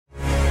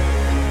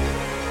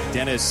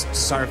Dennis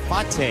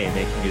Sarfate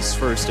making his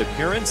first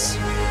appearance.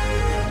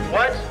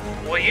 What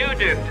will you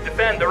do to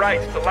defend the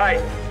rights to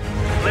life,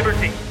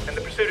 liberty, and the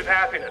pursuit of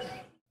happiness?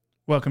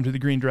 Welcome to the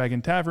Green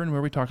Dragon Tavern,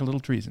 where we talk a little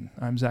treason.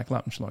 I'm Zach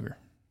Lautenschlager.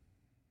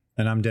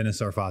 And I'm Dennis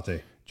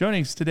Sarfate.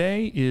 Joining us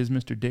today is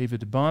Mr.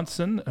 David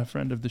Bahnsen, a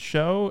friend of the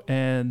show,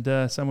 and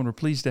someone we're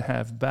pleased to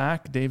have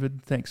back.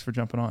 David, thanks for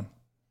jumping on.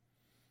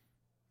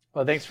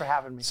 Well, thanks for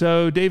having me.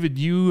 So, David,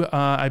 you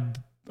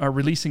are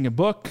releasing a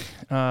book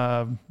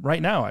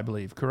right now, I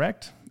believe,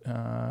 correct?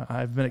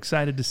 I've been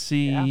excited to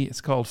see. Yeah.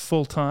 It's called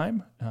Full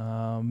Time,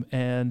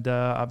 and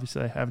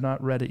obviously I have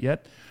not read it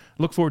yet.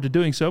 Look forward to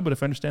doing so, but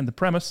if I understand the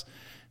premise,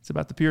 it's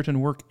about the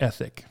Puritan work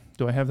ethic.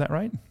 Do I have that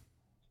right?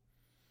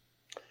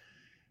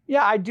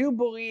 Yeah, I do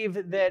believe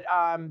that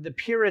the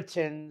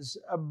Puritans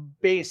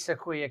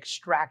basically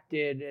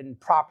extracted and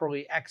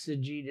properly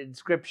exegeted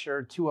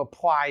Scripture to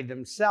apply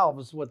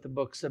themselves what the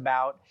book's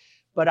about.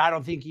 But I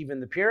don't think even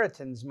the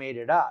Puritans made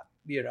it up.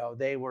 You know,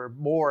 they were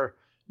more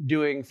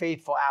doing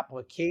faithful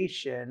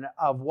application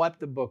of what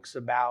the book's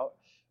about,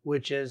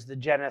 which is the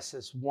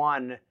Genesis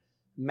 1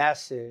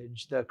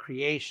 message, the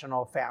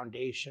creational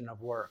foundation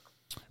of work.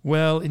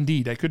 Well,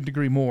 indeed, I couldn't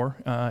agree more.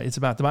 It's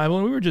about the Bible,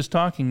 and we were just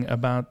talking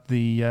about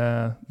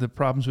the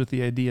problems with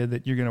the idea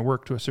that you're going to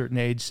work to a certain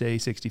age, say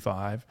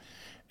 65,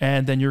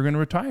 and then you're going to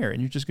retire,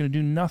 and you're just going to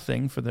do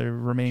nothing for the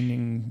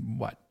remaining,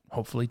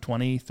 hopefully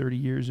 20, 30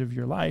 years of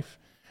your life,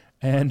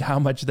 and how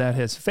much that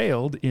has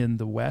failed in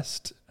the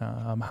West,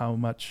 how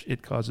much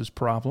it causes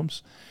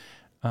problems.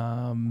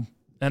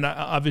 And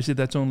obviously,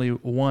 that's only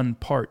one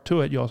part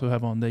to it. You also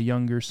have on the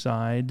younger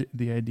side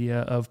the idea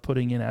of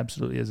putting in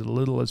absolutely as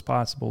little as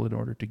possible in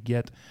order to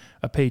get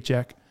a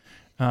paycheck,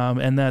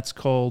 and that's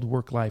called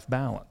work-life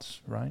balance,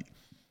 right?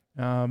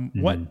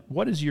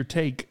 What is your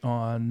take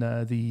on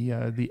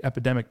the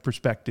epidemic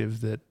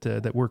perspective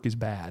that work is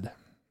bad?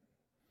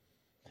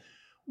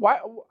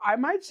 Well, I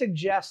might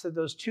suggest that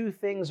those two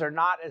things are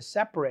not as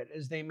separate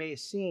as they may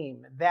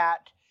seem.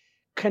 That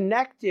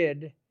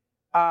connected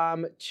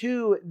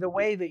to the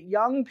way that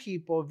young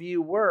people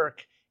view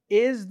work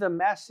is the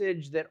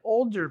message that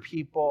older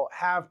people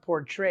have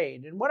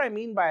portrayed. And what I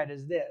mean by it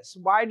is this.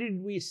 Why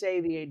did we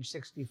say the age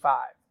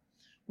 65?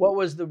 What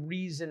was the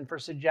reason for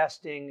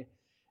suggesting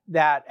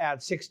that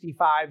at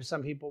 65,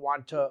 some people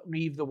want to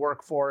leave the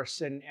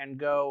workforce and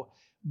go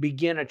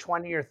begin a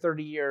 20 or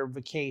 30-year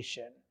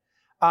vacation?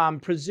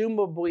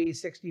 Presumably,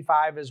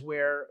 65 is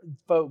where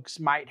folks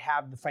might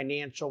have the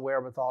financial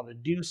wherewithal to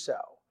do so.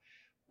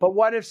 But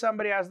what if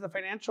somebody has the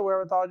financial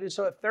wherewithal to do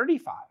so at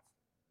 35?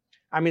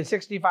 I mean,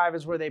 65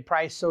 is where they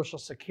price Social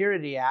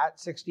Security at.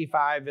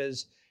 65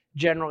 is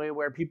generally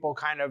where people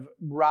kind of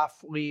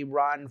roughly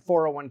run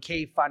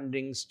 401k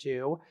fundings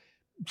to.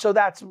 So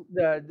that's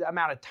the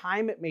amount of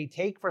time it may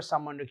take for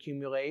someone to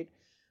accumulate.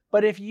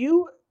 But if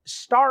you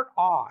start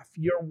off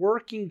your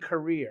working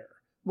career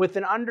with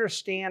an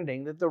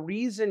understanding that the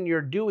reason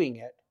you're doing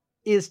it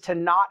is to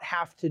not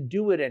have to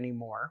do it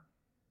anymore,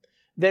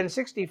 then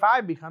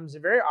 65 becomes a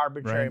very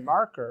arbitrary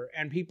marker,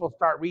 and people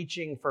start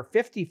reaching for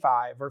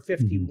 55 or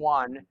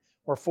 51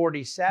 or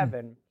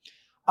 47.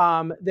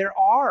 There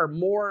are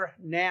more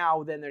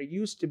now than there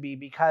used to be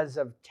because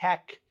of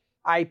tech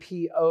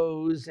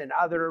IPOs and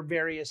other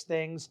various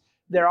things.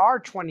 There are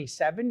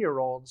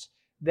 27-year-olds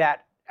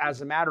that,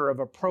 as a matter of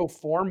a pro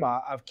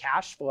forma of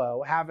cash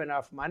flow, have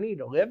enough money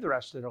to live the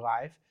rest of their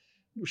life.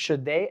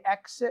 Should they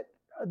exit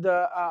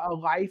a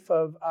life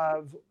of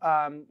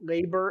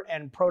labor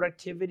and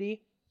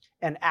productivity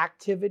and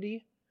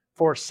activity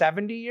for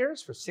 70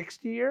 years, for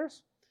 60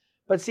 years?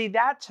 But see,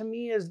 that to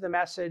me is the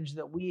message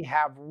that we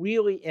have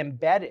really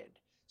embedded.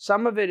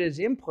 Some of it is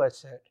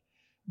implicit,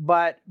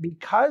 but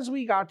because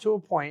we got to a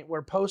point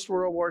where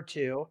post-World War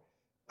II,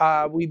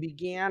 we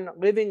began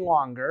living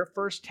longer,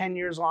 first 10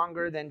 years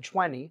longer than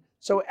 20,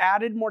 so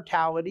added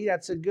mortality,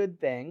 that's a good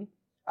thing.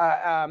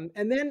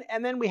 And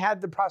then we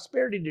had the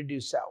prosperity to do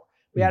so.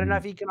 We had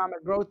enough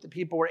economic growth that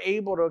people were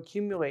able to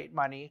accumulate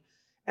money.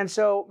 And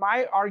so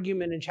my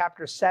argument in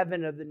chapter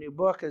 7 of the new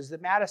book is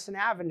that Madison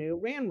Avenue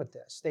ran with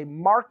this. They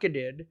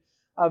marketed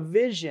a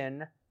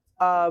vision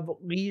of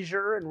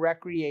leisure and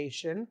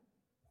recreation.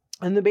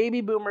 And the baby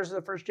boomers are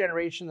the first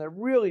generation that have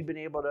really been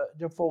able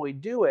to fully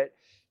do it,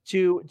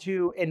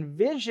 to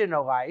envision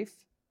a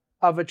life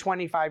of a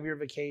 25-year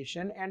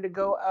vacation and to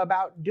go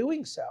about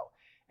doing so.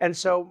 And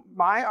so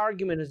my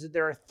argument is that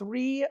there are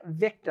 3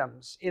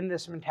 victims in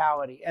this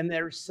mentality, and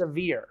they're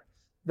severe.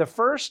 The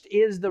first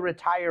is the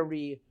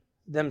retiree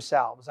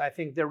themselves. I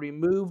think they're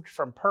removed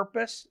from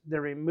purpose.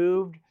 They're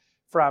removed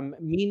from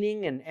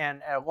meaning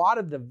and a lot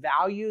of the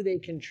value they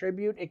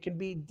contribute. It can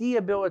be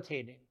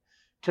debilitating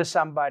to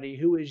somebody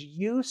who is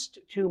used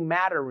to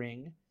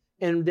mattering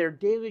in their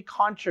daily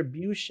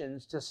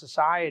contributions to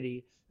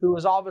society, who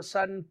is all of a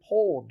sudden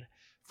pulled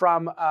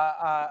from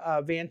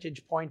a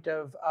vantage point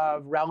of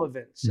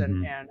relevance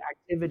and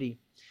activity.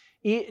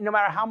 No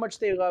matter how much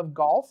they love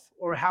golf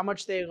or how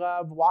much they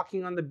love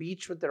walking on the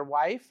beach with their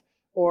wife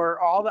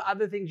or all the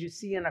other things you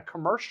see in a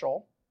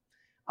commercial,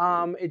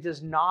 It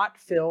does not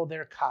fill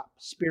their cup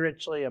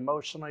spiritually,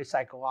 emotionally,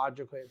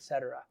 psychologically,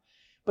 etc.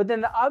 But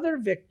then the other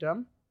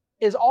victim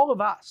is all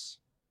of us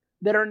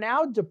that are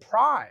now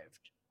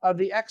deprived of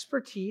the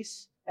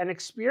expertise and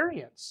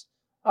experience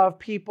of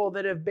people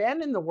that have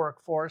been in the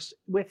workforce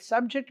with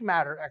subject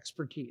matter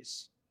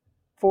expertise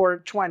for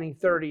 20,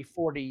 30,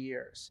 40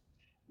 years.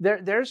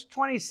 There's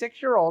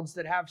 26-year-olds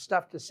that have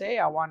stuff to say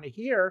I want to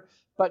hear,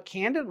 but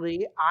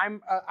candidly,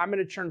 I'm going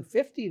to turn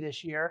 50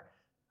 this year.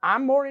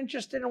 I'm more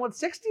interested in what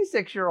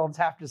 66-year-olds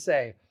have to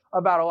say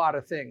about a lot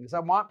of things. I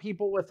want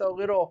people with a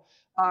little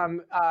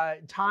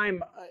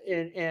time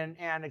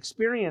and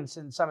experience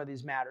in some of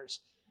these matters.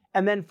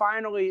 And then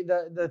finally,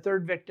 the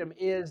third victim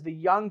is the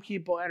young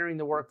people entering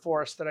the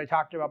workforce that I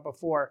talked about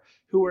before,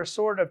 who are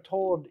sort of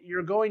told,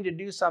 you're going to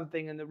do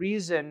something, and the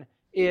reason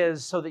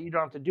is so that you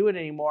don't have to do it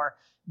anymore.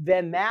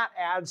 Then that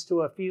adds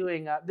to a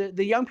feeling,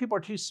 the young people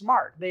are too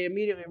smart. They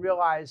immediately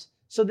realize,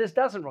 so this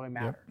doesn't really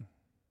matter. Yep.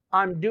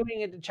 I'm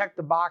doing it to check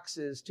the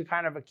boxes, to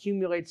kind of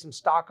accumulate some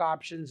stock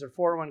options or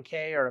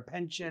 401k or a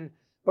pension,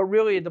 but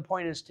really the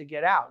point is to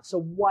get out. So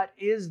what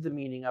is the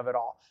meaning of it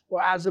all?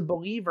 Well, as a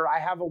believer, I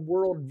have a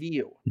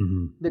worldview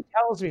that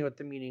tells me what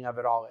the meaning of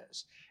it all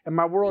is. And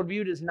my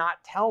worldview does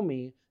not tell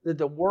me that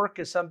the work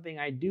is something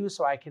I do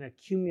so I can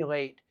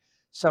accumulate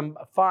some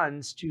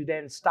funds to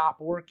then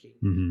stop working.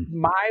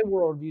 My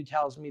worldview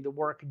tells me the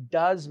work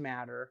does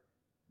matter,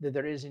 that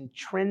there is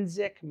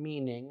intrinsic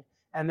meaning,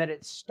 and that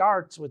it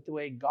starts with the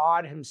way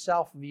God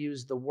himself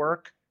views the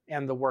work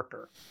and the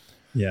worker.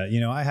 Yeah,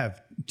 I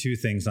have two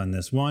things on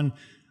this. One,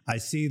 I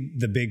see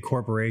the big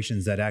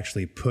corporations that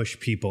actually push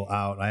people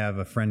out. I have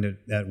a friend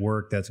at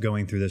work that's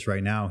going through this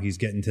right now. He's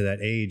getting to that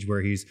age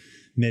where he's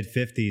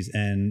mid-50s,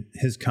 and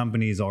his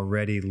company is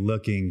already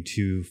looking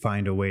to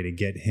find a way to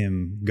get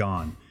him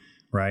gone,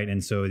 right?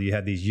 And so you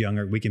have these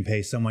we can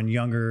pay someone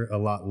younger a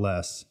lot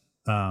less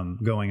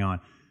going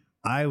on.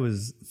 I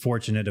was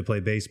fortunate to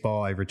play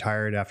baseball. I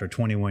retired after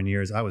 21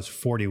 years. I was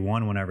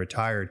 41 when I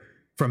retired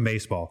from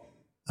baseball.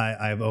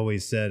 I've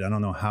always said, I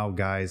don't know how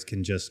guys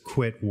can just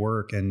quit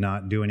work and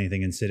not do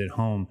anything and sit at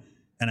home.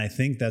 And I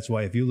think that's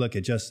why if you look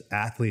at just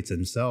athletes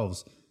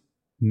themselves,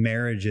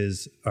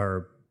 marriages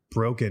are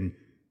broken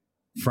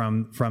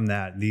from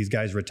that. These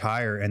guys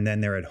retire and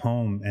then they're at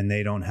home and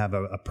they don't have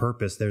a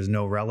purpose. There's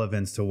no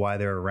relevance to why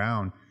they're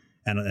around.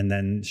 And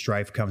then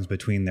strife comes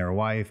between their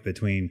wife,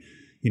 between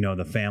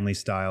the family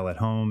style at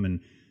home. And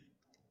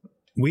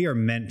we are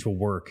meant to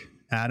work.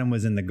 Adam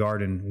was in the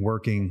garden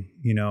working,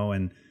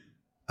 and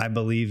I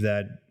believe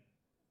that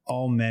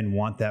all men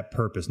want that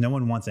purpose. No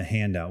one wants a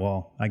handout.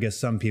 Well, I guess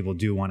some people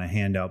do want a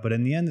handout, but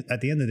at the end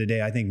of the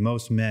day, I think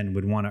most men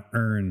would want to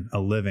earn a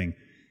living.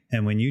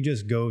 And when you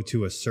just go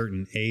to a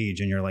certain age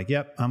and you're like,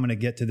 yep, I'm going to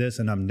get to this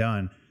and I'm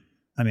done.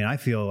 I mean, I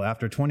feel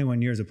after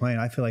 21 years of playing,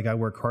 I feel like I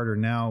work harder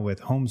now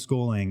with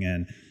homeschooling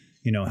and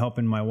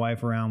helping my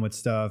wife around with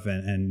stuff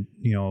and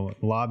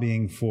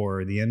lobbying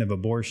for the end of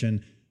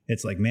abortion.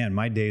 It's like, man,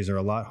 my days are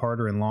a lot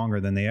harder and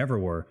longer than they ever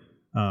were.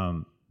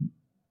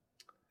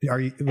 Are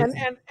you?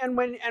 And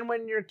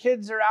when your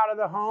kids are out of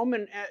the home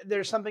and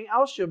there's something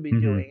else you'll be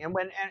doing, and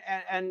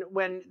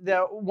when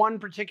the one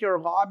particular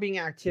lobbying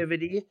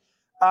activity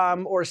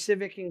or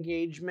civic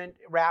engagement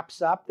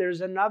wraps up,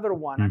 there's another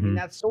one. I mean,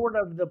 that's sort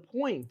of the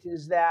point,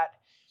 is that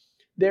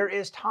there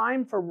is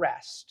time for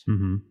rest.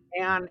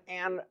 And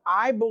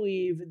I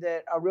believe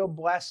that a real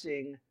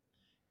blessing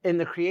in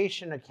the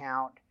creation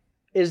account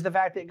is the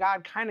fact that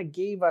God kind of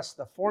gave us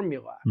the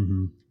formula.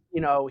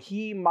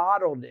 He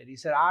modeled it. He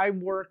said, I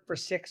work for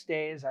 6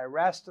 days, I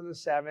rest on the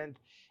seventh.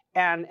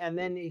 And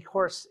then, of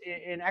course,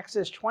 in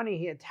Exodus 20,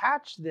 he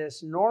attached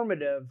this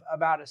normative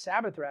about a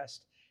Sabbath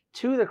rest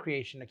to the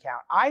creation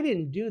account. I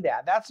didn't do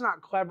that. That's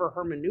not clever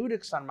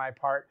hermeneutics on my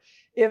part.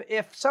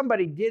 If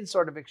somebody did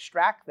sort of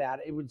extract that,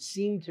 it would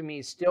seem to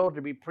me still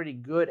to be pretty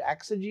good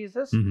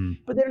exegesis,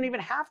 but they don't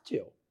even have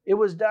to. It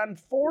was done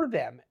for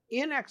them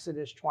in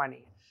Exodus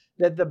 20,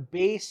 that the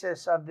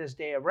basis of this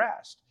day of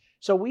rest.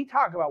 So we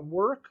talk about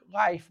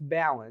work-life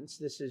balance.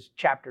 This is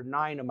chapter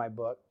 9 of my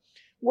book.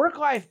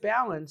 Work-life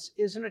balance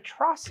is an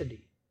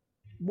atrocity.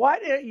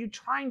 What are you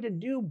trying to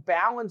do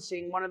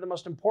balancing one of the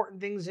most important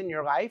things in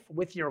your life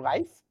with your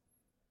life?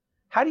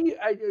 How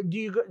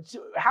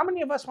how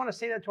many of us want to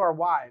say that to our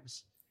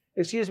wives?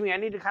 Excuse me, I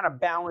need to kind of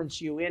balance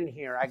you in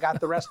here. I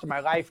got the rest of my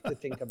life to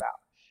think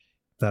about.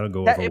 That'll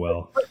go over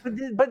well.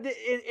 But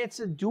it's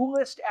a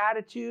dualist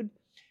attitude.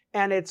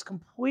 And it's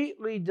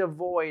completely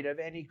devoid of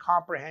any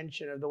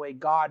comprehension of the way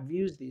God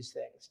views these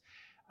things.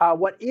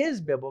 What is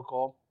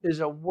biblical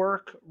is a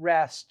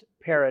work-rest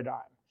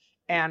paradigm.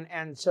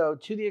 And so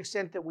to the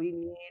extent that we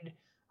need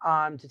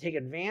to take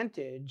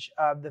advantage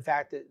of the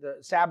fact that the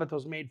Sabbath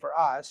was made for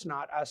us,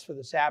 not us for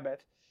the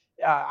Sabbath,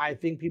 I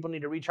think people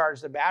need to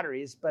recharge the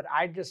batteries. But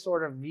I just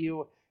sort of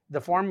view the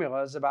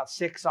formula as about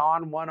 6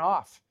 on, 1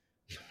 off.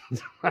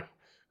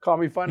 Call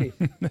me funny.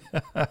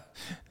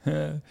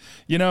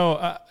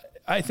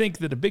 I think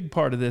that a big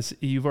part of this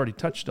you've already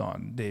touched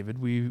on, David.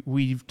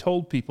 We've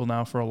told people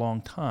now for a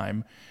long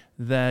time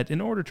that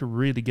in order to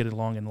really get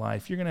along in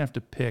life, you're going to have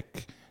to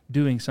pick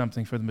doing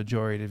something for the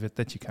majority of it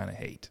that you kind of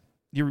hate.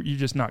 You're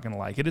just not going to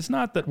like it. It's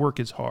not that work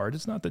is hard.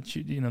 It's not that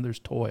there's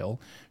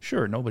toil.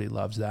 Sure, nobody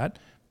loves that.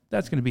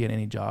 That's going to be in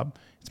any job.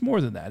 It's more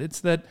than that.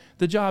 It's that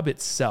the job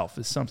itself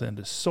is something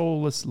that's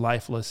soulless,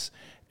 lifeless,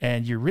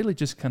 and you really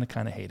just kind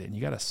of hate it. And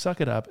you got to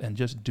suck it up and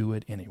just do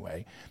it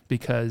anyway,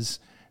 because,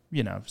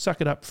 suck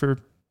it up for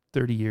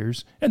 30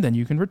 years, and then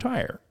you can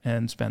retire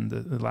and spend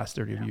the last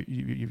 30 of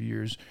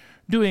years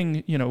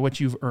doing, what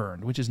you've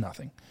earned, which is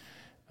nothing.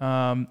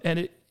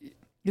 And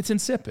it's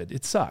insipid.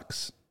 It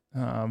sucks.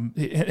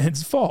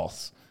 It's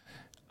false.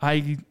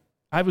 I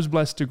was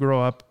blessed to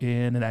grow up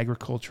in an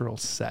agricultural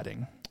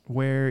setting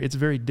where it's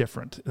very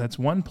different. That's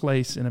one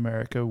place in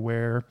America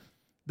where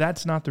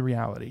that's not the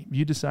reality.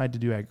 You decide to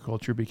do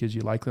agriculture because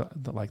you like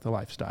the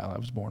lifestyle. I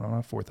was born on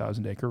a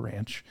 4,000 acre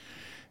ranch,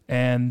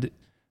 and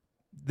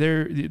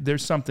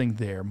there's something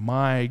there.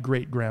 My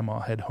great grandma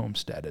had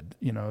homesteaded,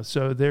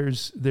 so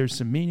there's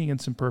some meaning and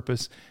some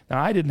purpose.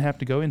 Now, I didn't have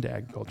to go into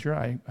agriculture.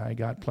 I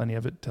got plenty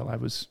of it till I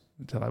was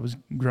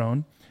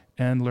grown,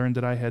 and learned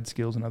that I had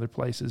skills in other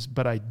places.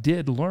 But I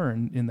did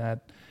learn in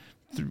that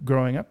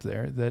growing up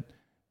there that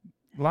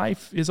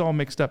life is all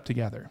mixed up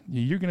together.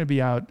 You're going to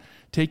be out,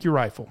 take your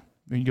rifle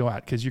when you go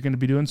out, because you're going to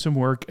be doing some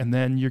work, and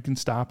then you can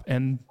stop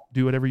and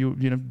do whatever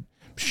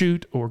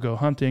shoot or go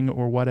hunting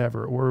or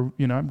whatever, or,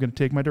 I'm going to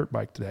take my dirt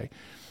bike today,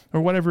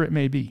 or whatever it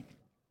may be.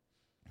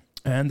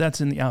 And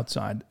that's in the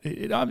outside.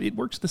 It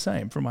works the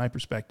same from my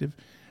perspective.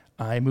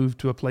 I moved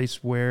to a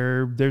place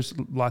where there's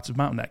lots of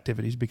mountain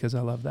activities because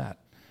I love that.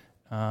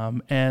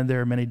 And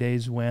there are many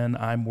days when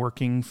I'm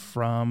working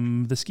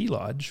from the ski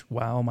lodge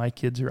while my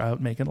kids are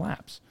out making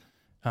laps.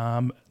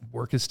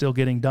 Work is still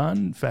getting done.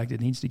 In fact,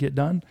 it needs to get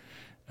done.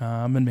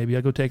 And maybe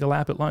I'll go take a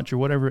lap at lunch or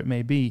whatever it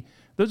may be.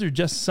 Those are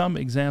just some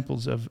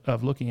examples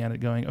of looking at it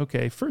going,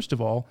 okay, first of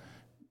all,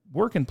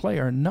 work and play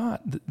are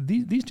not,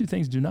 these two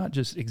things do not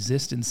just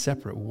exist in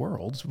separate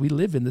worlds. We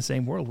live in the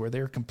same world where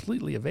they're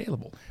completely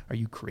available. Are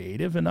you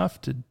creative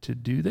enough to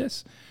do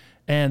this?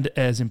 And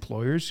as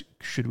employers,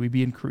 should we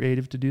be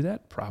creative to do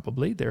that?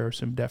 Probably. There are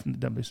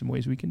definitely some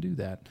ways we can do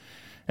that.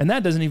 And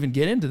that doesn't even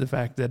get into the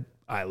fact that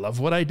I love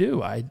what I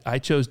do. I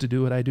chose to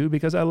do what I do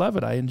because I love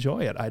it. I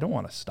enjoy it. I don't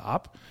want to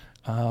stop.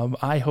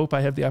 I hope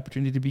I have the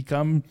opportunity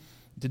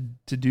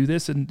to do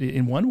this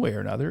in one way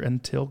or another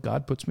until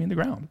God puts me in the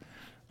ground.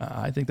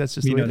 I think that's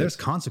just the way there's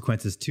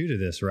consequences too to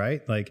this,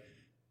 right? Like,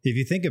 if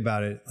you think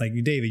about it, like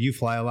David, you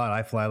fly a lot,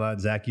 I fly a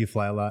lot, Zach, you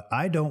fly a lot.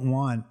 I don't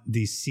want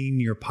these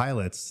senior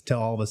pilots to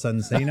all of a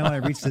sudden say, I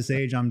reached this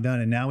age, I'm done.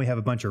 And now we have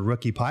a bunch of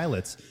rookie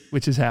pilots.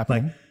 Which is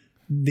happening.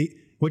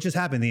 Which has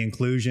happened, the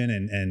inclusion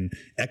and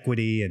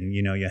equity, and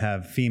you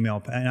have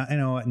female. And I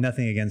know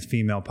nothing against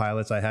female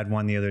pilots. I had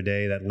one the other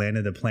day that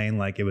landed the plane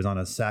like it was on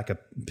a sack of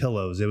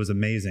pillows. It was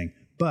amazing.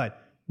 But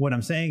what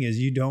I'm saying is,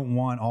 you don't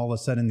want all of a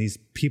sudden these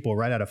people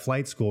right out of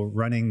flight school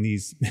running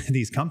these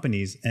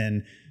companies,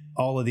 and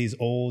all of these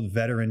old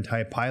veteran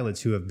type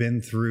pilots who have been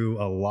through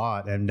a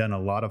lot and done a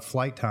lot of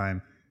flight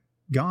time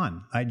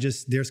gone.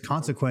 There's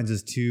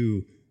consequences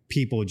to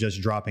people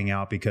just dropping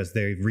out because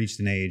they've reached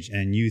an age,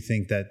 and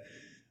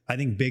I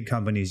think big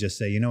companies just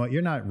say,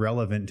 you're not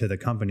relevant to the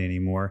company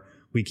anymore.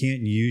 We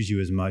can't use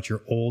you as much.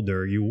 You're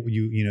older.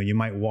 You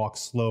might walk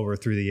slower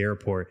through the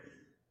airport.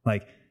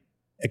 Like,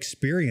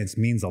 experience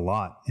means a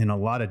lot in a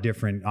lot of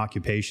different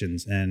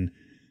occupations. And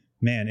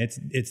man,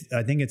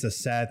 I think it's a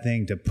sad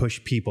thing to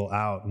push people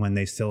out when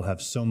they still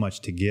have so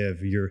much to give.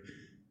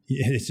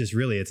 It's just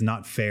really, it's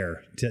not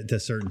fair to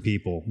certain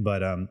people,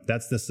 but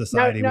that's the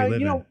society we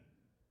live in.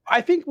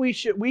 I think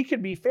we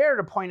could be fair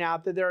to point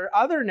out that there are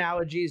other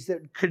analogies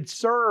that could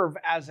serve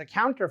as a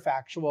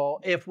counterfactual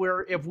if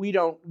we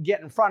don't get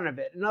in front of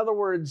it. In other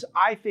words,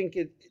 I think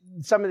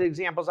some of the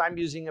examples I'm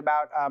using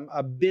about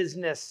a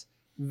business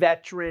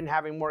veteran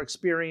having more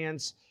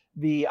experience,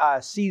 the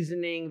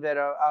seasoning that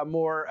a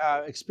more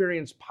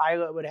experienced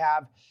pilot would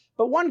have.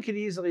 But one could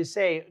easily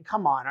say,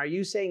 come on, are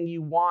you saying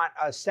you want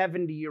a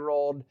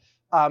 70-year-old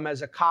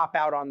as a cop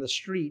out on the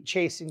street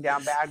chasing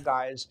down bad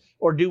guys,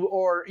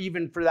 or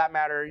even for that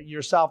matter,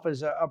 yourself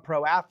as a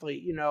pro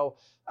athlete?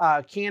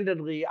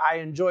 Candidly, I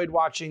enjoyed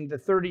watching the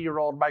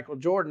 30-year-old Michael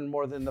Jordan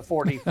more than the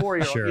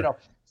 44-year-old. Sure.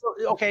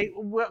 So okay,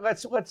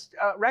 let's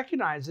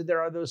recognize that there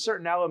are those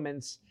certain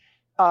elements,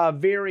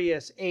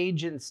 various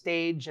age and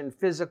stage and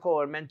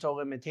physical and mental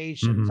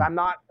limitations. Mm-hmm. I'm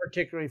not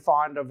particularly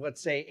fond of, let's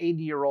say,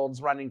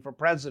 80-year-olds running for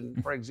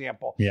president, for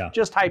example. Yeah.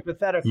 Just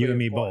hypothetically. You and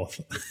me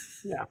both.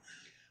 Yeah.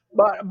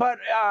 But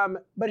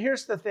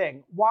here's the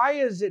thing. Why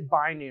is it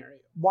binary?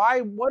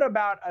 What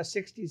about a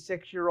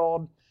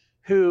 66-year-old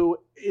who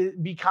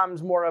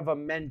becomes more of a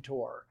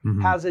mentor,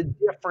 mm-hmm. has a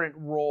different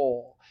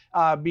role,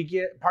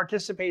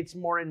 participates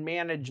more in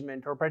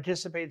management, or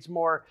participates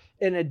more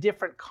in a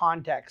different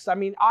context? I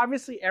mean,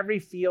 obviously every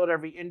field,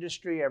 every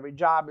industry, every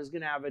job is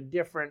going to have a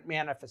different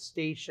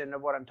manifestation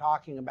of what I'm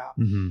talking about.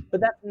 Mm-hmm.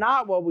 But that's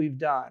not what we've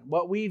done.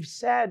 What we've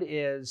said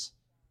is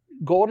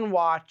golden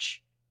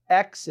watch,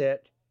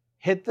 exit,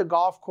 hit the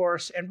golf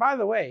course, and by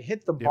the way,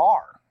 hit the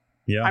bar.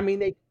 Yeah. I mean,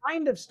 they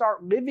kind of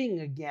start living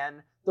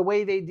again the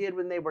way they did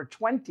when they were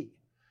 20.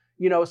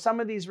 some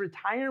of these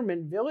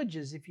retirement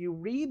villages, if you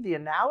read the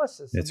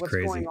analysis of what's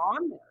crazy. going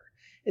on there,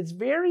 it's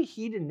very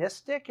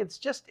hedonistic.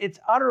 It's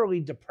utterly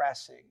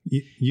depressing.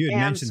 You had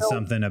mentioned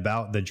something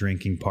about the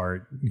drinking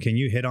part. Can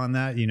you hit on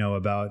that,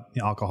 about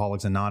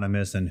Alcoholics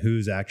Anonymous and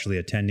who's actually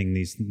attending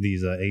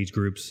these age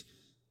groups?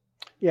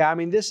 Yeah, I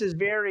mean, this is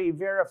very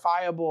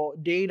verifiable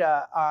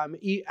data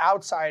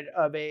outside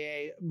of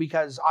AA,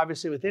 because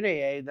obviously within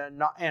AA,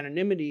 the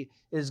anonymity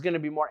is going to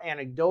be more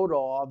anecdotal,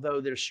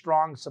 although there's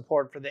strong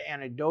support for the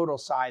anecdotal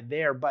side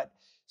there. But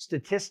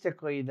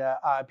statistically, the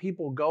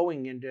people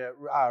going into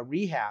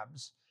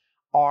rehabs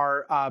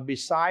are,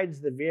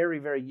 besides the very,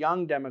 very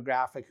young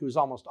demographic who's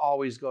almost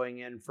always going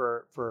in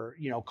for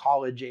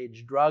college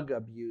age drug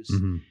abuse,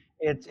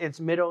 it's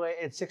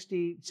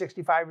 60,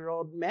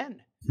 65-year-old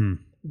men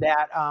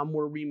that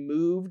were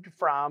removed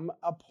from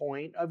a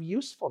point of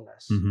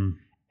usefulness.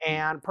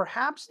 And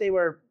perhaps they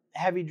were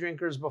heavy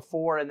drinkers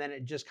before, and then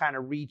it just kind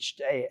of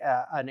reached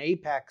an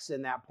apex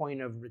in that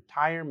point of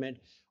retirement.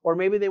 Or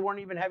maybe they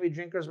weren't even heavy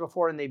drinkers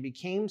before and they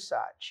became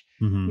such.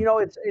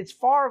 It's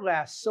far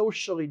less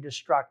socially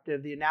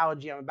destructive, the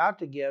analogy I'm about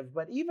to give.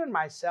 But even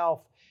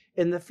myself,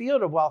 in the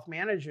field of wealth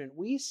management,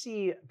 we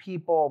see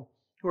people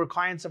who are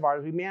clients of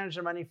ours. We managed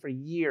their money for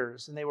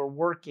years and they were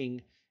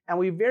working, and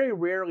we very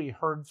rarely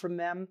heard from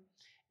them.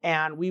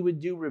 And we would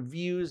do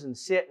reviews and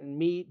sit and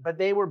meet, but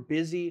they were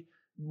busy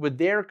with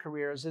their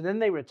careers. And then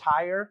they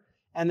retire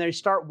and they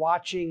start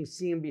watching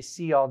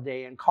CNBC all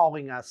day and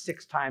calling us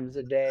 6 times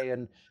a day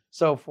and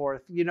so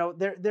forth.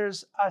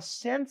 There's a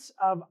sense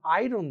of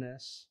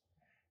idleness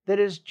that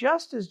is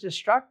just as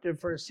destructive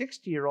for a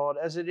 60-year-old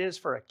as it is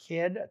for a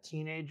kid, a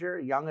teenager,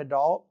 a young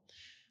adult.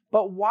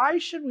 But why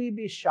should we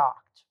be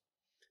shocked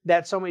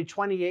that so many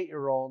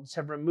 28-year-olds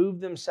have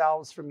removed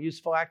themselves from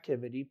useful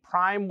activity,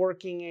 prime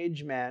working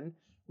age men?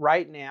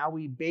 Right now,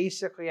 we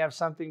basically have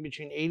something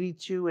between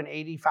 82 and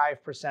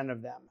 85%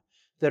 of them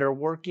that are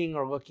working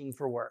or looking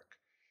for work.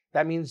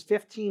 That means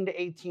 15 to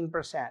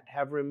 18%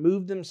 have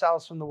removed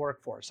themselves from the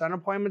workforce.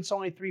 Unemployment's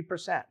only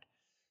 3%.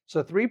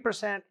 So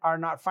 3% are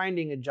not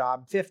finding a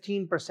job,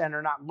 15%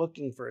 are not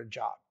looking for a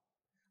job.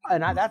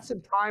 And that's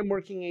in prime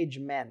working age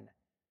men,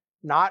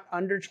 not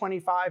under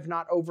 25,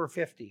 not over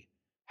 50.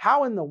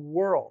 How in the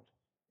world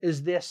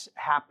is this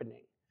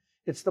happening?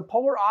 It's the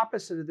polar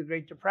opposite of the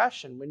Great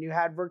Depression, when you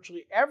had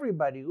virtually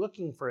everybody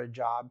looking for a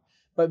job,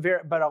 but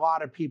a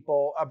lot of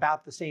people,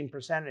 about the same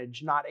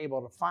percentage, not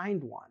able to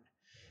find one.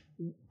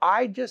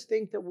 I just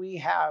think that we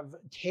have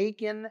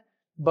taken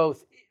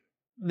both,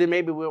 then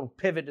maybe we'll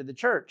pivot to the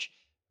church,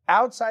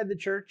 outside the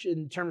church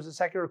in terms of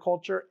secular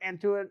culture, and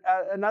to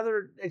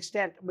another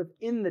extent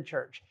within the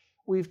church.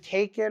 We've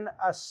taken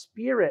a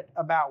spirit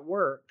about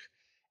work,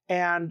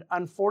 and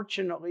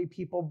unfortunately,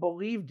 people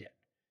believed it.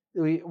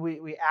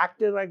 We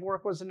acted like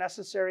work was a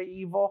necessary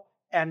evil,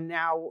 and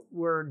now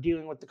we're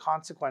dealing with the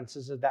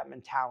consequences of that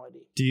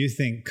mentality. Do you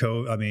think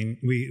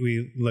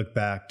we look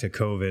back to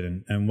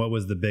COVID and what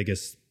was the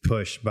biggest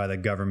push by the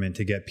government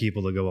to get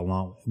people to go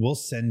along? We'll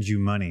send you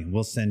money.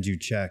 We'll send you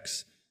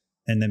checks.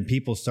 And then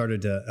people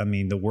started to,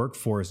 the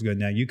workforce good.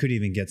 Now you could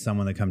even get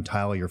someone to come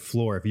tile your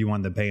floor if you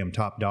wanted to pay him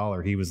top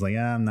dollar. He was like,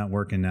 I'm not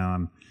working now.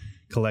 I'm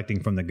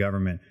collecting from the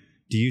government.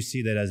 Do you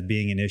see that as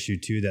being an issue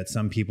too, that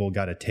some people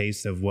got a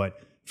taste of what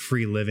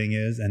free living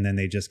is, and then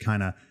they just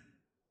kind of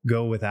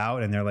go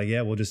without, and they're like,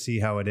 yeah, we'll just see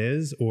how it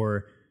is?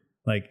 Or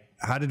like,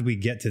 how did we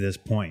get to this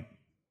point?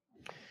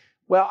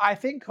 Well, I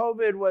think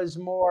COVID was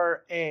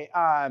more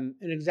an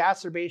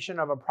exacerbation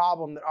of a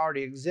problem that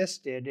already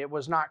existed. It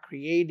was not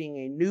creating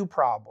a new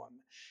problem,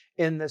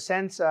 in the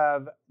sense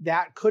of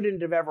that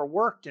couldn't have ever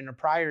worked in a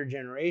prior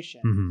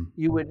generation.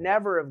 You would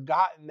never have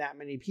gotten that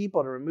many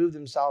people to remove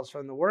themselves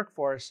from the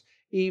workforce,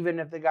 even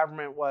if the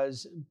government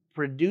was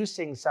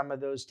producing some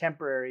of those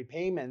temporary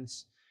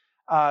payments,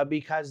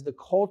 because the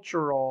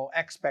cultural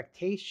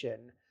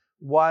expectation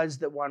was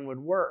that one would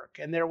work.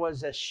 And there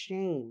was a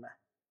shame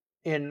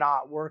in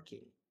not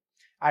working.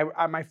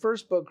 My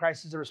first book,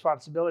 Crisis of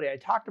Responsibility, I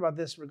talked about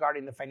this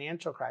regarding the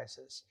financial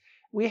crisis.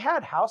 We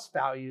had house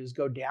values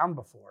go down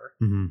before,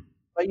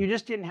 but you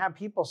just didn't have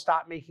people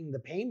stop making the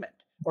payment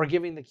or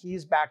giving the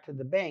keys back to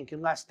the bank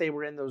unless they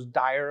were in those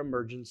dire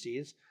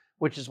emergencies,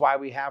 which is why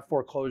we have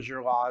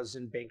foreclosure laws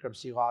and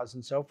bankruptcy laws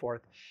and so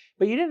forth.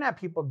 But you didn't have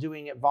people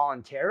doing it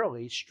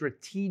voluntarily,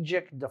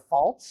 strategic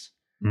defaults.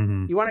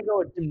 You want to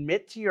go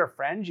admit to your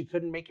friends you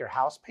couldn't make your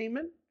house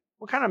payment?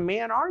 What kind of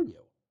man are you?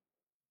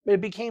 It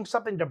became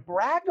something to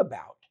brag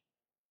about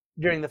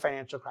during the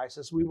financial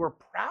crisis. We were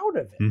proud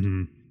of it.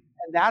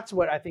 And that's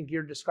what I think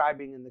you're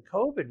describing in the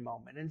COVID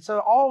moment. And so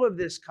all of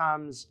this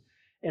comes,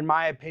 in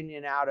my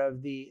opinion, out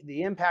of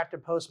the impact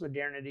of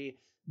postmodernity,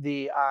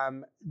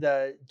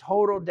 the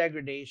total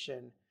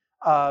degradation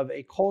of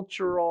a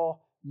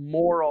cultural,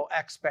 moral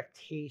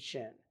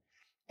expectation.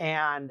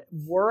 And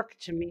work,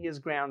 to me, is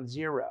ground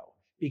zero,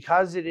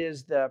 because it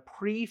is the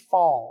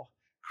pre-fall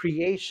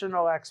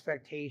creational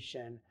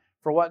expectation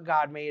for what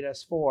God made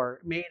us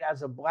for, made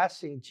as a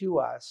blessing to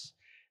us,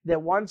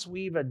 that once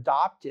we've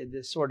adopted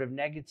this sort of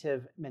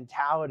negative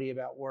mentality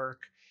about work,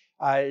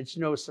 It's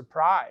no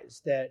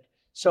surprise that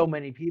so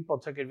many people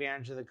took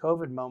advantage of the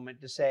COVID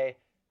moment to say,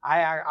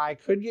 I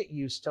could get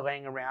used to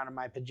laying around in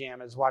my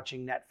pajamas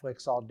watching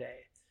Netflix all day.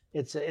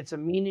 It's a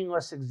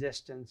meaningless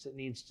existence that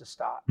needs to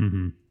stop.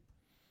 Mm-hmm.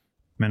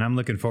 Man, I'm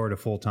looking forward to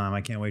full time.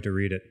 I can't wait to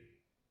read it.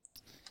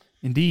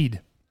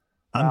 Indeed.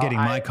 I'm getting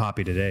my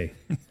copy today.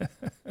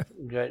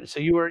 Good. So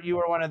you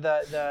were one of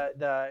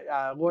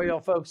the loyal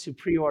folks who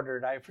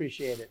pre-ordered. I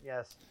appreciate it.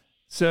 Yes.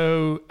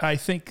 So I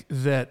think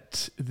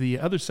that the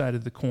other side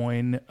of the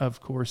coin,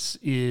 of course,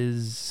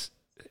 is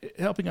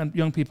helping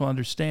young people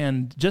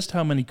understand just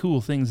how many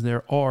cool things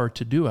there are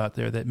to do out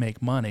there that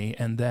make money,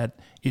 and that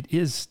it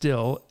is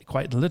still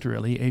quite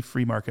literally a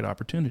free market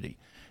opportunity.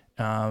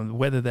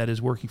 Whether that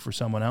is working for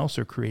someone else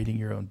or creating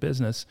your own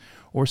business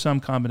or some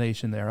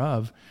combination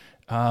thereof,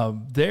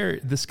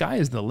 the sky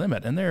is the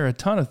limit, and there are a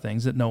ton of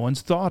things that no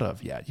one's thought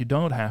of yet. You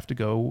don't have to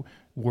go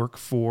work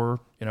for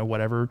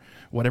whatever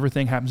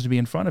thing happens to be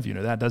in front of you.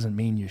 Now, that doesn't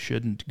mean you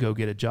shouldn't go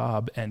get a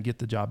job and get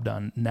the job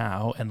done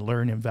now and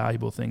learn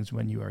invaluable things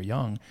when you are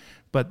young.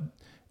 But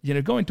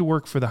going to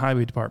work for the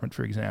highway department,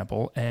 for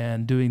example,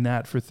 and doing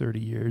that for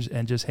 30 years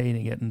and just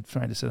hating it and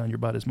trying to sit on your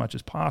butt as much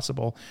as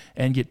possible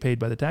and get paid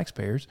by the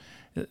taxpayers,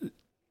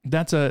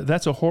 that's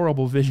a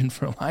horrible vision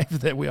for life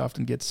that we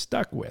often get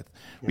stuck with.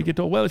 We get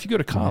told, well, if you go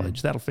to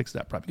college, that'll fix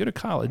that problem. You go to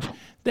college,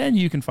 then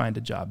you can find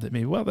a job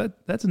that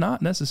that's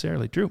not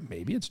necessarily true.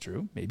 Maybe it's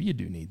true. Maybe you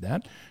do need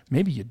that.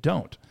 Maybe you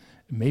don't.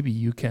 Maybe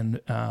you can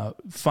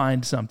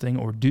find something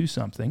or do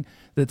something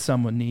that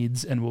someone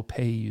needs and will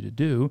pay you to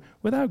do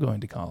without going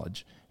to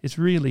college. It's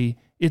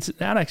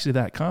not actually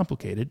that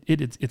complicated.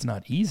 It's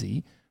not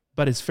easy,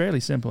 but it's fairly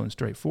simple and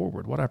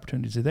straightforward. What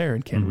opportunities are there,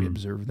 and can we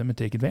observe them and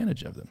take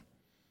advantage of them?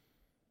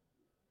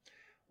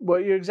 Well,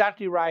 you're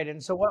exactly right.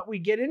 And so what we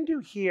get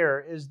into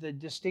here is the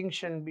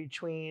distinction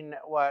between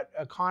what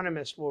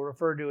economists will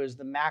refer to as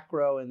the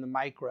macro and the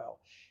micro.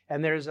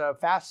 And there's a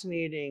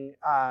fascinating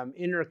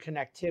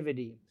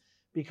interconnectivity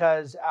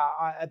because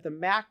at the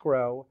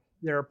macro,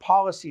 there are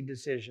policy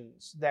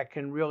decisions that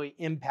can really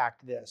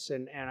impact this.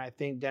 And I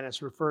think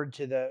Dennis referred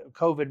to the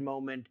COVID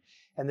moment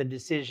and the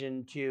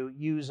decision to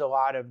use a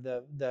lot of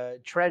the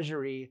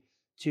treasury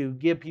to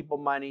give people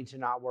money to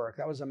not work.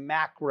 That was a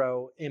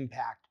macro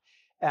impact.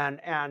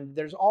 And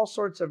there's all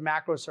sorts of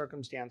macro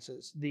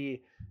circumstances.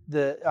 The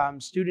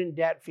student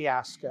debt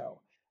fiasco,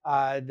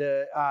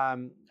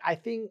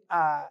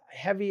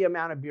 heavy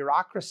amount of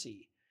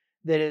bureaucracy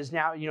that is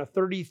now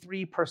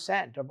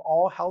 33% of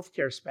all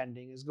healthcare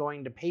spending is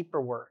going to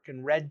paperwork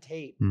and red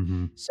tape.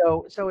 Mm-hmm.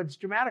 So it's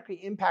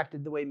dramatically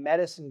impacted the way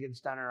medicine gets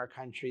done in our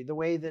country, the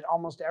way that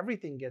almost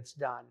everything gets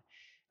done.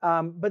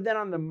 But then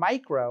on the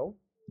micro,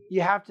 you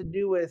have to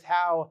do with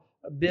how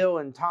Bill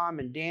and Tom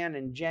and Dan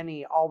and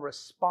Jenny all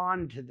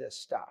respond to this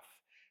stuff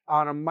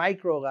on a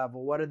micro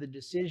level. What are the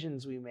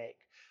decisions we make?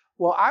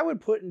 Well, I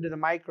would put into the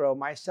micro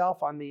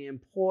myself on the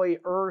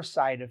employer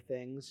side of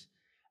things.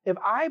 If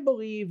I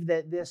believe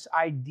that this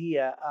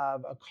idea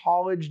of a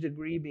college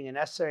degree being a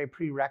necessary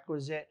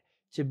prerequisite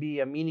to be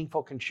a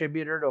meaningful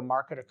contributor to a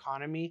market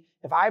economy,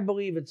 if I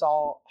believe it's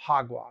all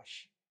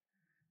hogwash,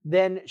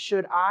 then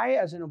should I,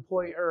 as an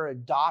employer,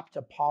 adopt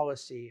a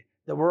policy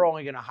that we're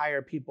only going to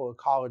hire people with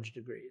college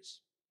degrees?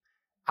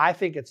 I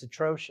think it's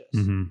atrocious.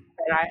 Mm-hmm.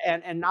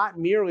 And not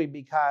merely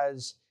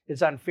because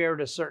it's unfair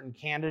to certain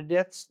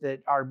candidates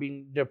that are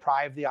being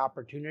deprived the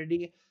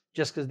opportunity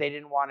just because they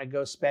didn't want to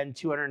go spend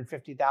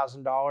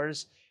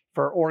 $250,000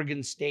 for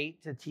Oregon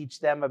State to teach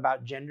them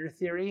about gender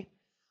theory.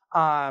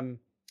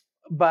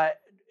 But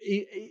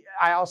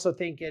I also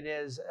think it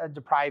is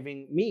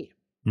depriving me,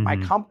 my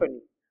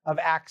company, of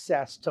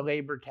access to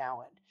labor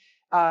talent.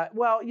 I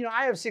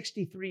have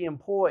 63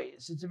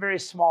 employees. It's a very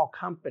small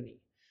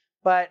company,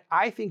 but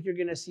I think you're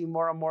going to see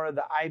more and more of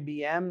the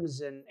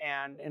IBMs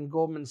and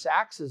Goldman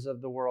Sachs's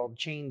of the world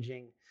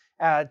changing.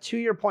 To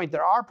your point,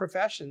 there are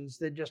professions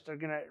that just are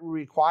going to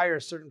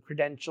require certain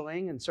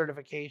credentialing and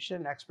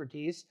certification,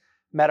 expertise,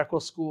 medical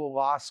school,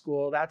 law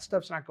school. That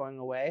stuff's not going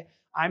away.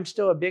 I'm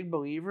still a big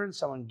believer in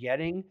someone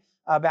getting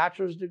a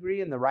bachelor's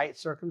degree in the right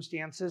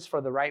circumstances for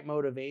the right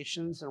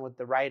motivations and with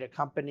the right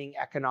accompanying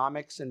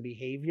economics and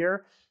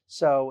behavior.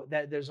 So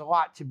that there's a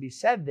lot to be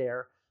said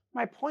there.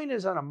 My point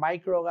is, on a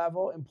micro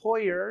level,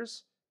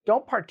 employers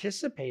don't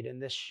participate in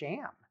this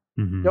sham.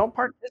 Mm-hmm. Don't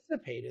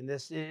participate in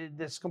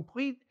this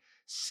complete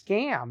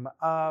scam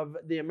of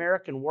the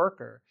American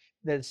worker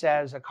that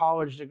says a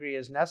college degree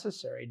is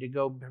necessary to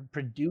go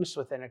produce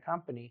within a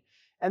company.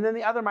 And then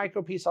the other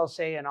micro piece I'll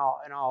say, and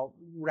I'll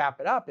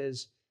wrap it up,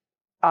 is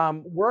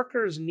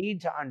workers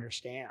need to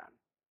understand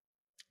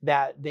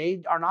that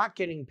they are not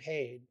getting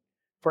paid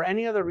for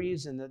any other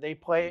reason that they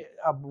play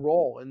a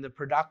role in the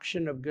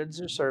production of goods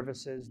or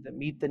services that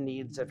meet the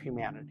needs of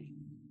humanity.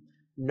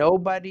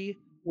 Nobody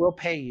will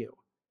pay you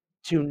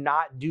to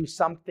not do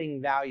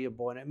something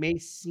valuable. And it may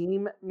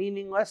seem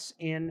meaningless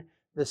in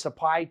the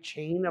supply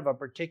chain of a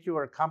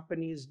particular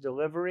company's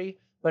delivery,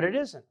 but it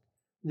isn't.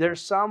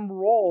 there's some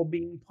role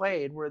being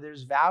played where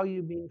there's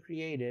value being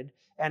created,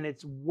 and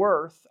it's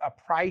worth a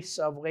price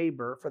of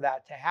labor for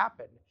that to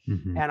happen.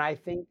 Mm-hmm. And I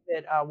think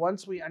that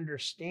once we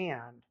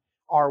understand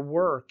our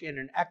work in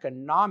an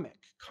economic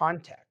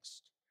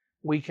context,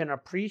 we can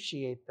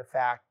appreciate the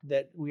fact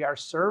that we are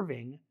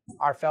serving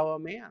our fellow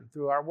man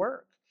through our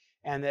work,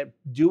 and that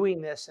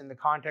doing this in the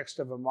context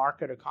of a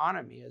market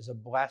economy is a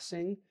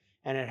blessing,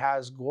 and it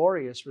has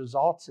glorious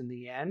results in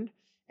the end.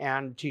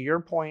 And to your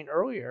point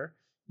earlier,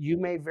 you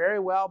may very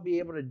well be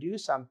able to do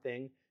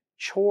something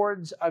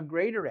towards a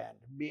greater end,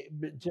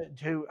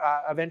 to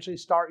eventually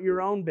start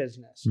your own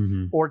business,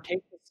 Mm-hmm. or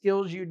take the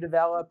skills you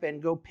develop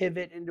and go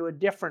pivot into a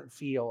different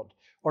field.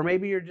 Or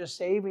maybe you're just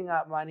saving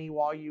up money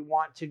while you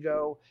want to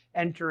go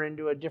enter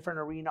into a different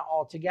arena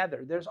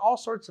altogether. There's all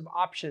sorts of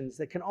options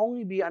that can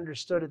only be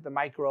understood at the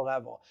micro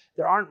level.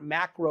 There aren't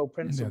macro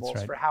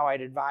principles for how I'd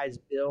advise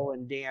Bill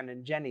and Dan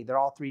and Jenny. They're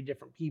all three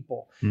different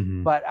people.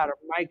 Mm-hmm. But at a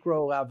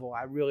micro level,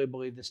 I really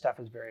believe this stuff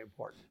is very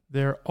important.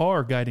 There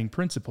are guiding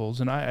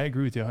principles, and I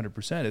agree with you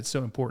 100%. It's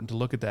so important to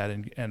look at that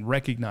and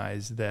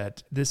recognize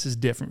that this is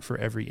different for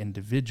every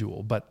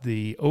individual. But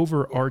the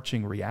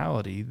overarching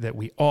reality that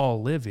we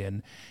all live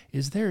in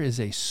is there is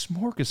a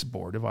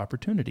smorgasbord of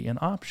opportunity and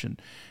option.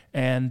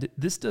 And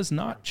this does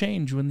not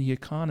change when the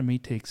economy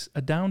takes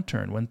a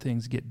downturn, when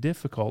things get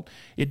difficult.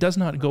 It does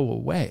not go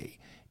away.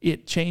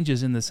 It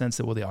changes in the sense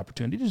that, well, the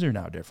opportunities are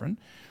now different.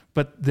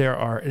 But there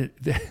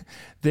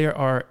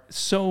are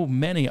so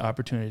many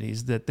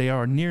opportunities that they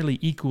are nearly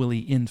equally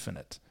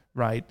infinite,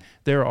 right?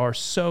 There are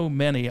so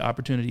many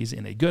opportunities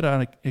in a good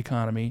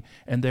economy,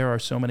 and there are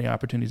so many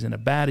opportunities in a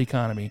bad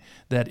economy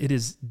that it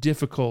is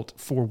difficult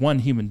for one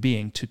human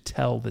being to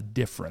tell the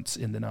difference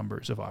in the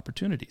numbers of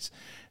opportunities.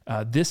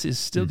 This is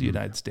still the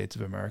United States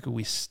of America.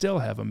 We still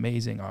have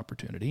amazing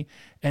opportunity,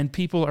 and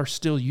people are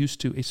still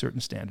used to a certain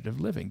standard of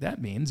living.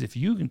 That means if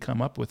you can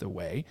come up with a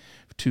way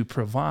to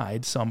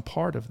provide some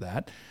part of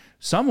that,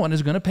 someone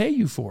is going to pay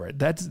you for it.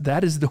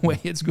 That is the way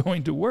it's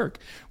going to work.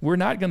 We're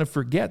not going to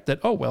forget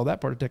that, oh, well,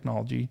 that part of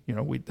technology,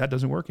 that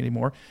doesn't work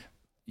anymore.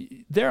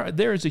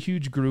 There is a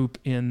huge group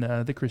in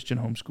the Christian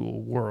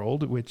homeschool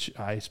world, which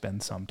I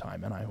spend some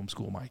time in. I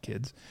homeschool my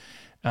kids.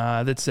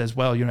 That says,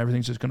 well,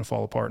 everything's just going to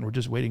fall apart and we're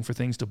just waiting for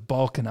things to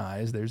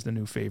balkanize. There's the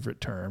new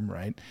favorite term,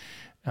 right?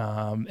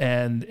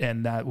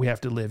 And that we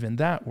have to live in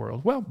that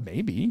world. Well,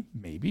 maybe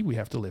we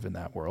have to live in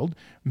that world.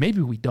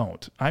 Maybe we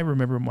don't. I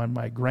remember when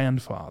my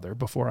grandfather,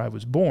 before I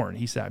was born,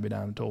 he sat me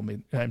down and told me,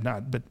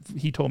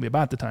 he told me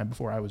about the time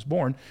before I was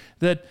born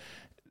that,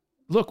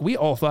 look, we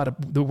all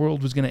thought the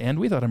world was going to end.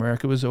 We thought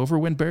America was over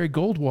when Barry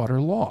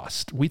Goldwater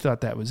lost. We thought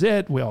that was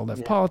it. We all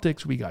left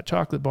politics. We got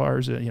chocolate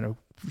bars,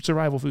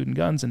 survival food and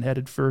guns, and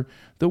headed for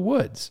the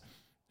woods.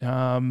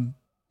 That's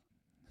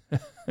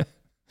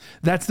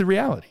the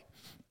reality.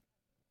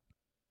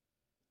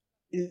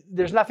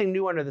 There's nothing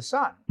new under the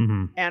sun.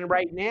 Mm-hmm. And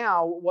right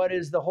now, what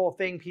is the whole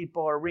thing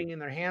people are wringing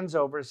their hands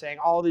over, saying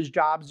all these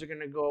jobs are going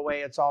to go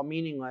away, it's all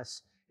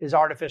meaningless, is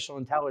artificial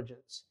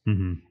intelligence.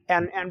 Mm-hmm.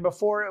 And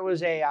before it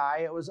was AI,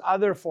 it was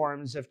other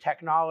forms of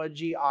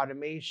technology,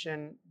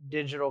 automation,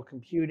 digital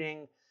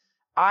computing.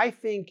 I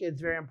think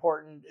it's very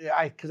important,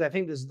 because I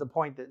think this is the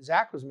point that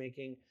Zach was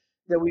making,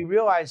 that we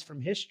realize from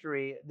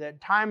history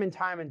that time and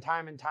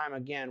time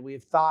again,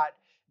 we've thought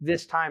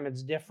this time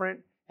it's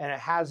different, and it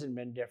hasn't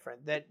been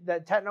different.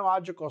 That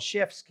technological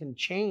shifts can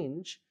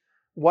change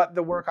what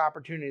the work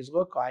opportunities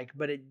look like,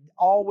 but it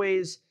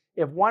always,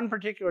 if one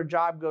particular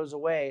job goes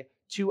away,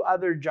 two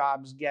other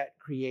jobs get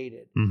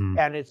created. Mm-hmm.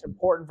 And it's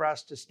important for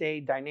us to stay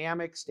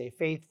dynamic, stay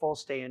faithful,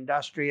 stay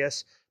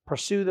industrious,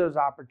 pursue those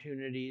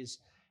opportunities.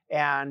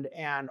 And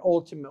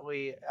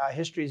ultimately,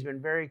 history has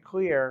been very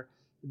clear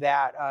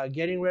that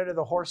getting rid of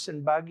the horse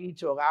and buggy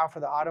to allow for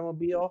the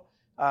automobile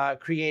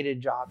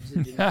created jobs.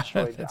 It didn't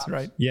destroy jobs. That's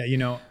right. Yeah,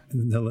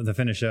 to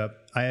finish up,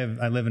 I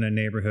live in a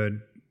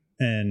neighborhood,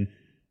 and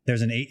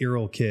there's an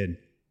 8-year-old kid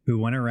who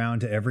went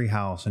around to every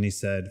house and he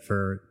said,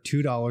 for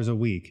 $2 a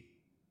week,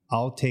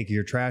 I'll take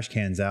your trash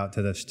cans out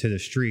to the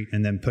street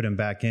and then put them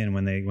back in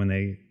when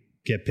they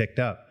get picked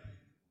up.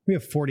 We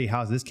have 40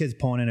 houses. This kid's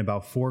pulling in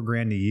about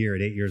 $4,000 a year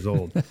at 8 years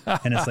old.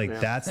 And it's like,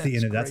 that's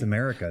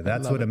America.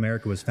 That's what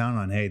America was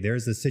founded on. Hey,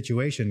 there's the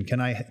situation.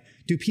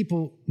 Do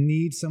people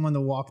need someone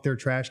to walk their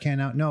trash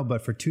can out? No,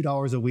 but for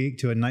 $2 a week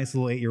to a nice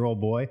little 8-year-old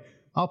boy,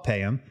 I'll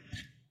pay him.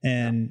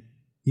 And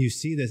you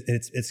see this,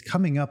 it's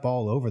coming up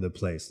all over the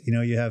place.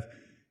 You have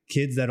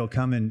kids that'll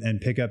come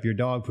and pick up your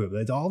dog poop.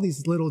 It's all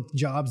these little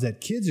jobs that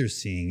kids are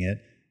seeing it.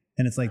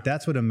 And it's like,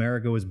 that's what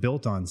America was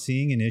built on,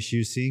 seeing an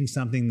issue, seeing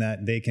something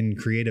that they can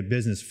create a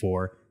business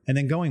for, and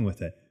then going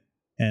with it.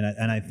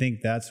 And I think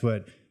that's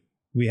what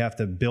we have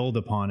to build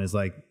upon, is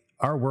like,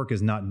 our work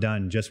is not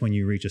done just when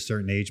you reach a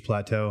certain age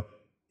plateau.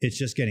 It's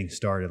just getting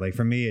started. Like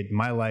for me,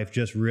 my life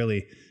just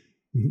really,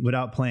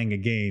 without playing a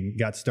game,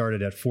 got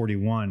started at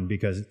 41,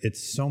 because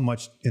it's so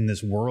much in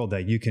this world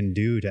that you can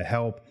do to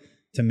help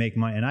to make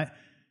money. And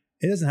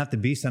it doesn't have to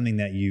be something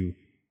that you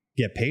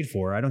get paid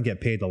for. I don't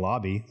get paid to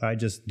lobby. I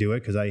just do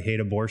it because I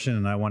hate abortion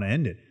and I want to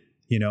end it.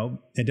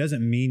 it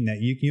doesn't mean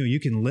that you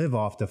can live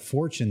off the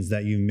fortunes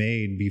that you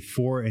made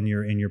before in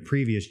your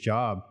previous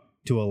job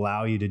to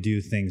allow you to do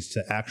things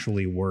to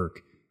actually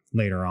work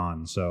later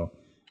on. So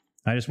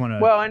I just want to.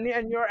 Well,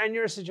 and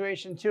your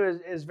situation too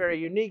is very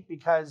unique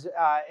because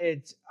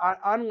it's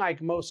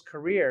unlike most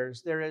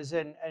careers. There is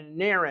an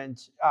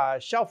inherent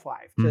shelf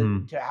life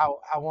to how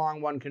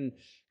long one can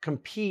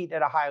compete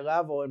at a high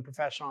level in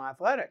professional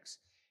athletics.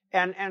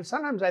 And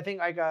sometimes I think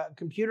like a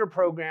computer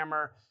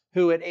programmer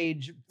who at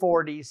age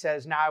 40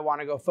 says, now I want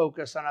to go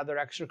focus on other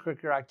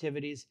extracurricular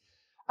activities.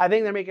 I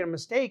think they're making a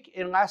mistake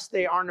unless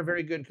they aren't a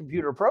very good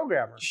computer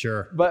programmer.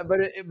 Sure. But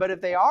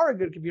if they are a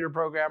good computer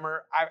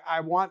programmer, I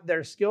want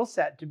their skill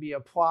set to be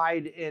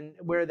applied in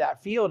where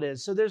that field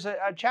is. So there's a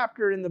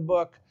chapter in the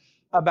book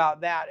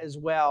about that as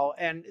well.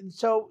 And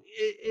so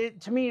it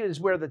to me is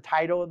where the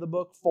title of the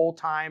book, Full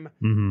Time,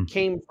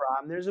 came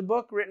from. There's a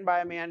book written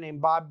by a man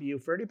named Bob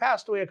Buford. He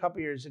passed away a couple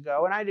years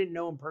ago, and I didn't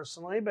know him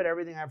personally, but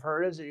everything I've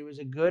heard is that he was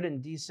a good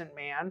and decent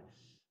man.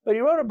 But he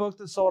wrote a book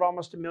that sold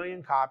almost 1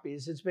 million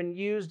copies. It's been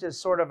used as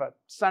sort of a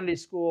Sunday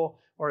school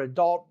or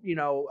adult,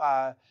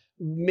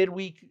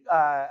 midweek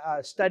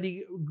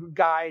study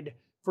guide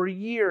for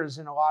years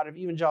in a lot of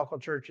evangelical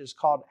churches,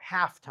 called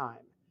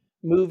Halftime: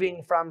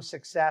 Moving from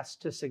Success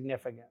to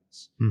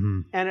Significance.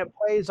 And it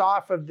plays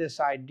off of this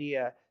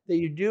idea that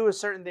you do a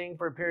certain thing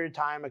for a period of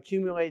time,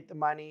 accumulate the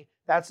money,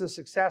 that's the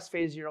success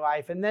phase of your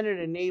life, and then it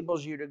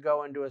enables you to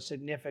go into a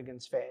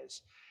significance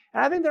phase.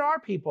 And I think there are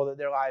people that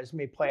their lives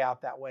may play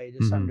out that way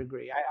to some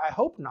degree. I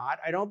hope not.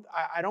 I don't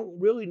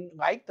really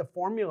like the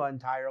formula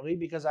entirely,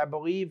 because I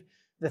believe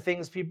the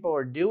things people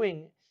are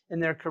doing in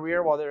their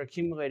career while they're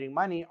accumulating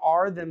money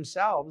are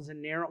themselves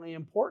inherently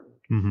important,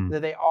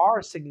 that they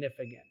are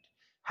significant.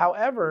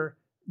 However,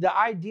 the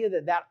idea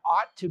that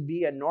ought to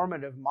be a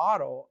normative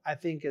model, I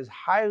think, is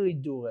highly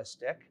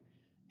dualistic,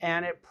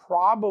 and it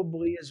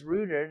probably is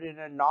rooted in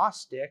a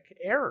Gnostic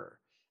error.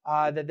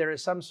 That there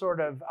is some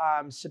sort of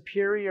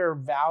superior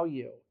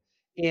value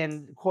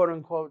in quote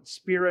unquote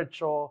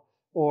spiritual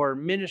or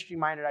ministry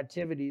minded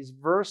activities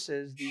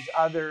versus these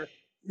other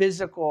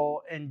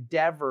physical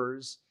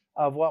endeavors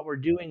of what we're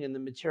doing in the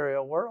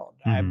material world.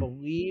 I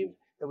believe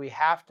that we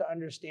have to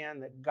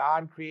understand that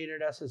God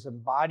created us as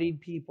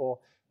embodied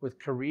people with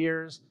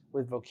careers,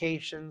 with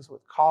vocations,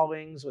 with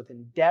callings, with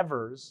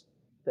endeavors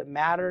that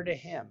matter to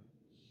Him.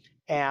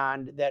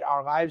 And that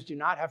our lives do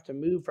not have to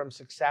move from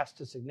success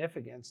to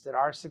significance, that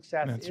our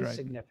success is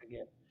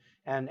significant.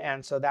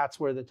 And so that's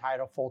where the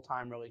title Full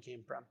Time really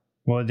came from.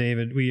 Well,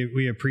 David,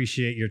 we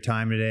appreciate your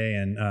time today,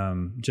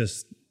 and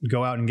just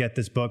go out and get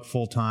this book,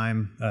 Full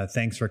Time.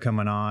 Thanks for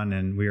coming on,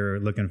 and we're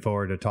looking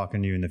forward to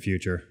talking to you in the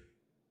future.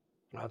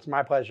 Well, it's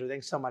my pleasure.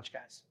 Thanks so much,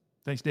 guys.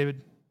 Thanks,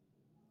 David.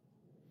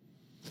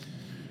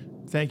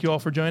 Thank you all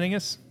for joining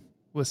us.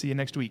 We'll see you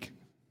next week.